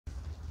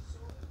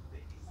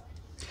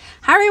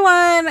Hi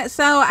everyone,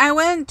 so I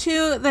went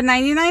to the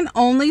 99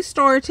 only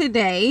store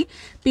today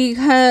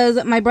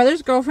because my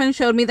brother's girlfriend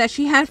showed me that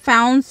she had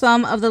found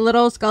some of the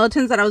little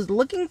skeletons that I was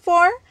looking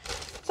for.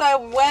 So I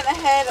went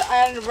ahead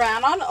and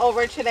ran on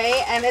over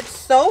today, and it's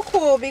so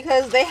cool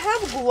because they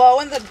have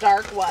glow in the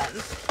dark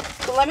ones.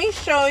 So let me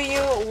show you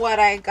what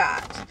I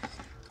got.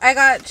 I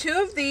got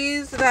two of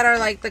these that are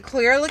like the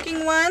clear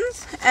looking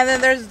ones, and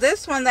then there's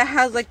this one that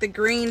has like the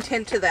green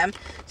tint to them.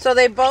 So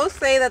they both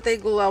say that they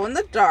glow in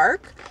the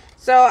dark.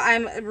 So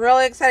I'm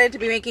really excited to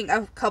be making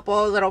a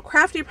couple little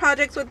crafty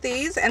projects with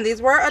these, and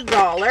these were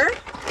 $1.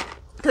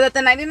 Because at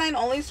the 99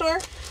 only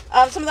store,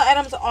 some of the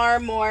items are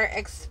more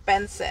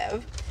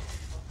expensive.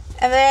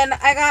 And then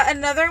I got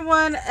another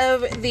one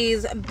of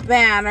these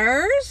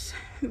banners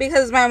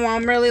because my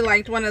mom really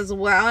liked one as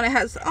well, and it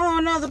has, oh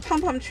no, the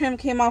pom-pom trim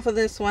came off of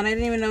this one. I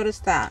didn't even notice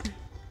that.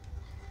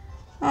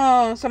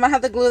 Oh, so I'm gonna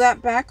have to glue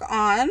that back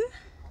on.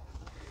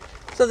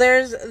 So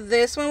there's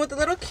this one with the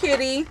little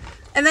kitty.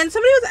 And then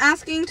somebody was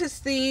asking to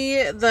see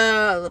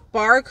the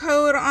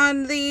barcode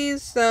on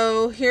these.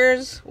 So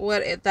here's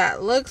what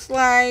that looks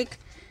like.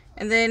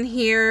 And then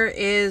here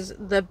is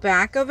the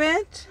back of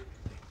it.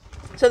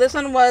 So this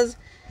one was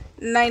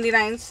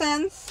 99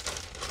 cents.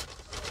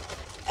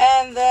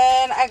 And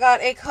then I got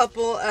a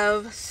couple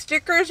of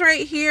stickers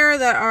right here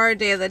that are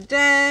Day of the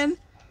Dead.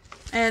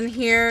 And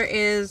here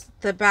is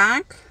the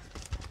back.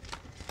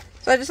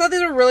 So I just thought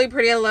these were really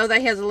pretty. I love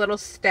that he has a little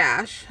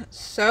stash.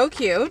 So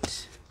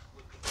cute.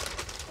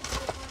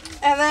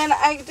 And then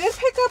I did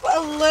pick up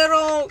a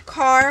little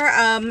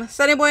car.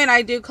 Sunny Boy and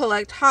I do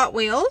collect Hot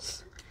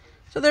Wheels.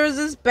 So there was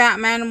this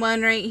Batman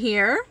one right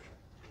here.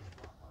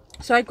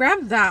 So I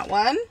grabbed that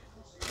one.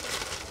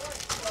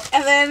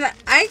 And then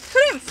I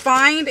couldn't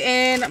find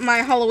in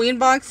my Halloween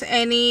box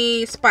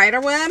any spider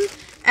web.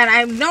 And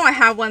I know I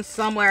have one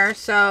somewhere.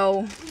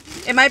 So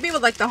it might be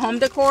with like the home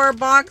decor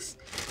box.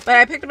 But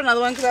I picked up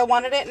another one because I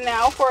wanted it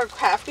now for a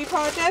crafty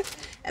project.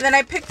 And then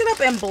I picked it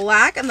up in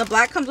black. And the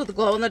black comes with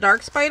glow in the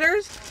dark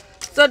spiders.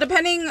 So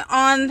depending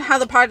on how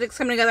the project's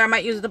coming together, I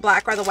might use the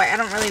black or the white. I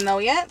don't really know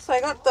yet. So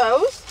I got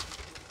those.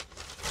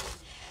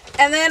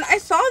 And then I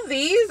saw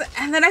these,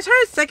 and then I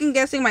started second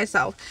guessing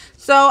myself.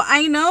 So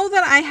I know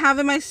that I have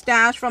in my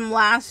stash from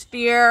last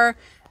year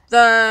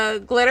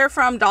the glitter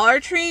from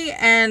Dollar Tree,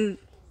 and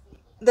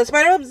the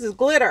spider webs is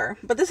glitter,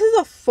 but this is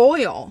a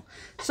foil.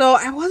 So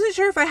I wasn't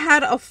sure if I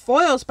had a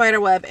foil spider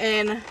web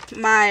in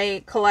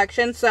my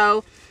collection.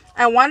 So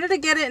I wanted to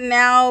get it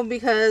now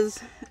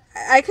because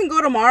I can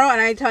go tomorrow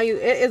and I tell you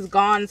it is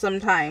gone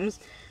sometimes.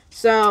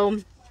 So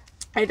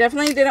I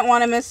definitely didn't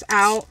want to miss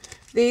out.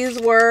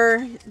 These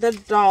were the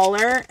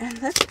 $1,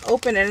 and let's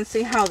open it and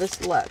see how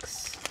this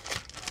looks.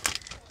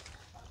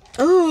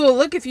 Oh,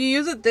 look, if you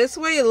use it this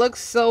way, it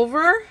looks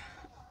silver.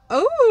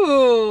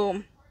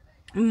 Oh,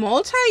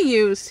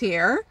 multi-use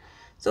here.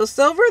 So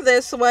silver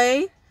this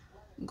way,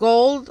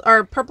 gold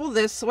or purple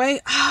this way.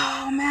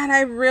 Oh man,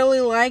 I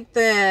really like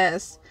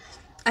this.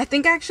 I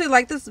think I actually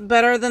like this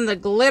better than the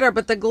glitter,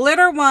 but the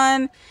glitter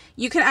one,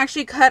 you can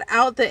actually cut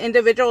out the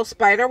individual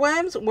spider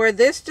webs, where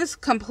this just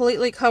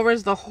completely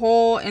covers the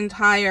whole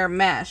entire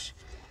mesh.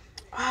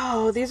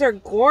 Oh, these are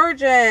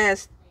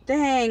gorgeous.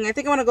 Dang, I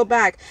think I want to go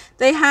back.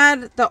 They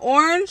had the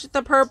orange,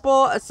 the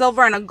purple, a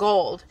silver, and a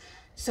gold.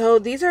 So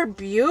these are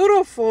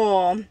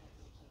beautiful.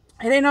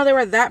 I didn't know they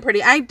were that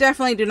pretty. I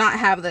definitely do not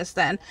have this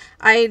then.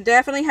 I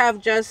definitely have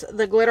just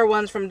the glitter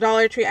ones from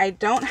Dollar Tree. I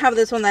don't have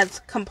this one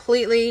that's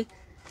completely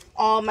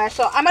all mesh.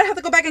 So I might have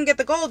to go back and get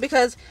the gold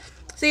because,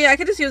 see, I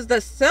could just use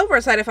the silver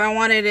side if I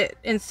wanted it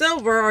in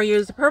silver, or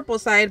use the purple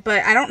side,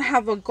 but I don't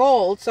have a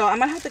gold. So I'm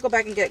gonna have to go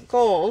back and get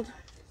gold.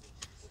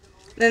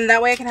 Then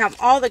that way I can have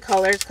all the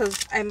colors,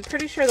 because I'm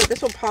pretty sure that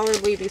this will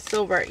probably be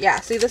silver.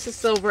 Yeah, see, this is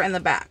silver in the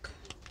back.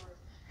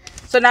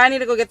 So now I need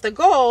to go get the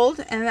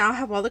gold, and I'll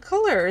have all the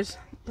colors.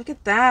 Look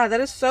at that. That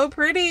is so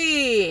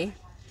pretty.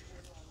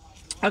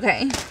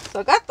 Okay, so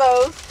I got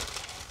those.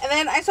 And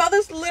then I saw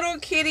this little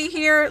kitty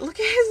here. Look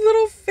at his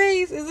little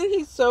face. Isn't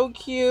he so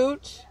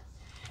cute?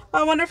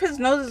 I wonder if his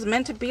nose is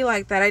meant to be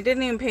like that. I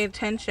didn't even pay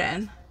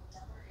attention.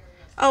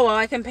 Oh, well,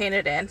 I can paint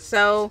it in.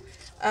 So,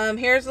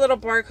 here's a little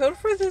barcode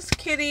for this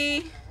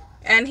kitty.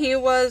 And he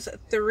was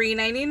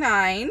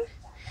 $3.99.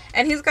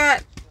 And he's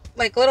got,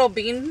 like, little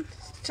beans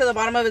to the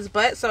bottom of his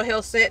butt, so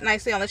he'll sit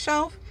nicely on the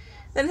shelf.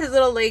 Then his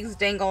little legs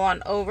dangle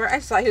on over. I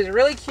saw he was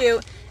really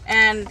cute.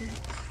 And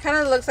kind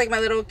of looks like my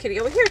little kitty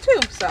over here, too.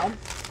 So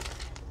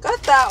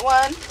got that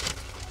one.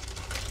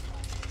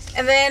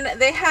 And then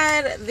they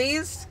had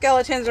these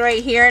skeletons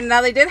right here. Now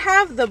they did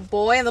have the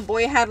boy, and the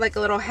boy had like a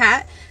little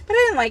hat, but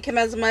I didn't like him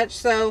as much,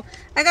 so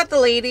I got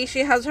the lady. She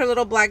has her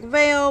little black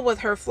veil with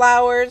her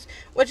flowers,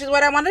 which is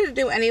what I wanted to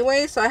do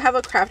anyway. So I have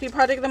a crafty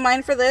project in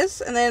mind for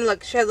this. And then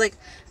look, she has like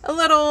a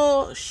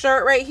little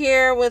shirt right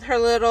here with her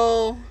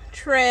little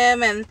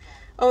trim, and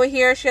over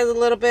here she has a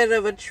little bit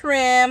of a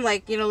trim,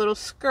 like, you know, little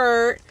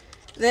skirt.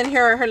 Then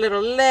here are her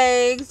little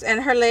legs,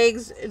 and her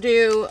legs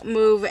do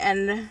move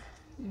and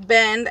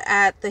bend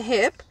at the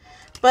hip,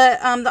 but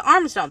the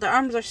arms don't. The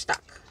arms are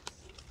stuck.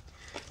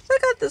 So I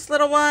got this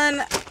little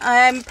one.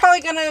 I'm probably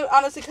gonna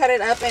honestly cut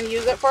it up and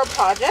use it for a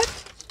project.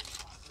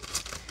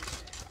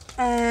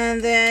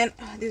 And then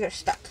these are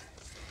stuck.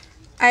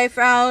 I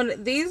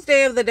found these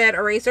Day of the Dead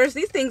erasers.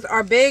 These things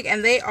are big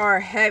and they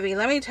are heavy,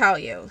 let me tell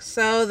you.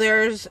 So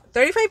there's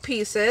 35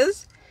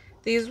 pieces.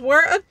 These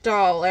were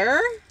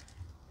 $1.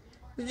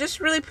 They're just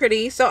really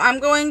pretty. So I'm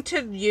going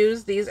to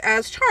use these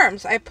as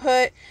charms. I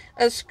put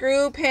a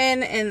screw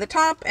pin in the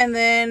top and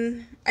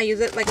then I use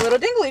it like a little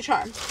dingly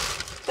charm.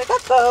 So I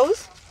got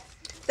those.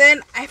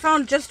 Then I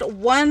found just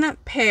one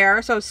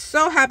pair. So I was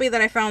so happy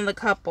that I found the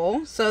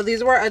couple. So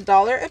these were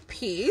 $1 a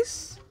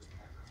piece.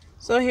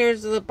 So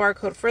here's the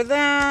barcode for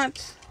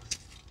that.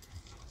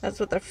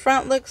 That's what the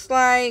front looks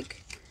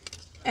like.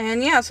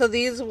 And yeah, so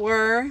these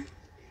were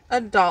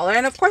 $1.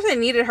 And of course I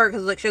needed her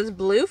because look, she has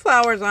blue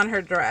flowers on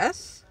her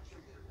dress.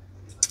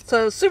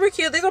 So super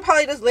cute. These will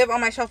probably just live on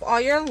my shelf all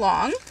year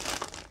long.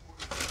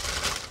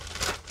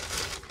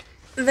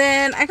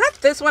 Then I got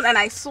this one, and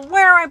I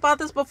swear I bought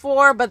this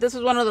before, but this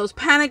is one of those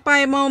panic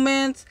buy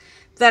moments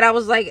that I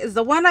was like, is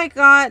the one I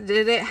got,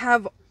 did it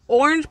have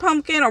orange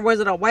pumpkin or was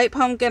it a white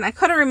pumpkin? I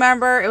couldn't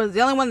remember. It was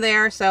the only one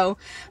there. So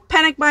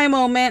panic buy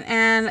moment,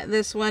 and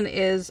this one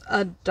is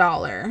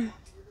 $1.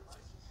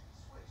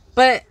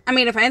 But I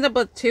mean, if I end up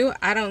with two,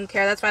 I don't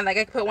care. That's fine. Like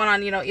I could put one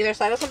on, you know, either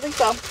side or something.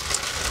 So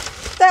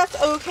that's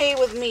okay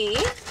with me.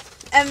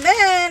 And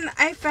then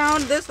I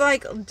found this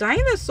like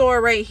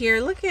dinosaur right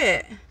here. Look at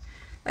it.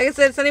 Like I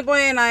said, Sunny Boy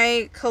and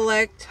I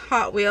collect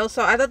Hot Wheels.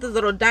 So I thought this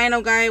little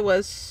dino guy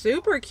was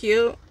super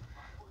cute.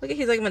 Look at,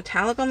 he's like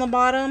metallic on the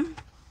bottom.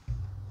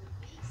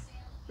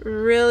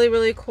 Really,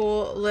 really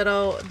cool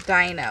little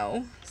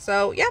dino.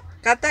 So, yep,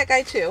 got that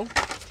guy too.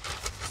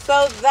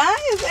 So that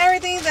is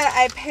everything that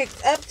I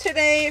picked up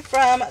today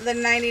from the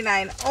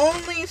 99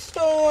 Only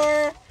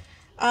store.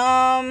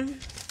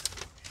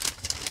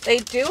 They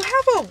do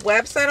have a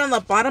website on the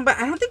bottom, but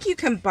I don't think you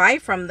can buy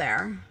from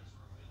there.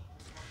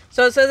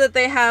 So it says that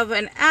they have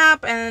an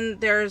app and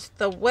there's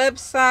the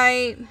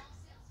website.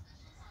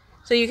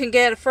 So you can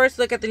get a first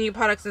look at the new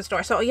products in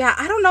store. So yeah,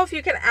 I don't know if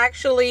you can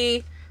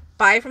actually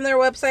buy from their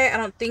website. I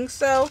don't think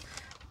so.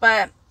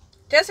 But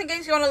just in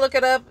case you want to look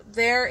it up,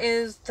 there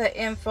is the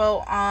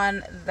info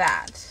on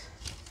that.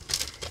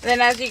 And then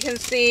as you can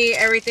see,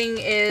 everything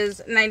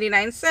is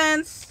 99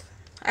 cents.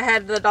 I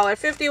had the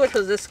 $1.50, which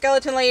was the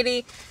skeleton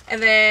lady.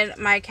 And then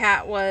my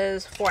cat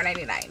was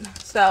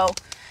 $4.99. So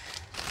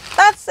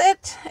that's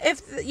it.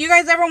 If you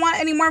guys ever want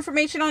any more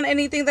information on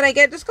anything that I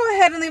get, just go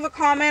ahead and leave a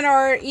comment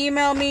or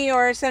email me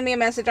or send me a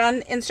message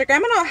on Instagram,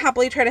 and I'll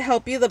happily try to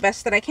help you the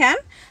best that I can.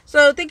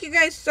 So thank you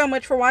guys so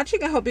much for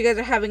watching. I hope you guys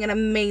are having an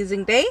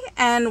amazing day,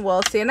 and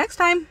we'll see you next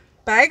time.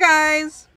 Bye guys.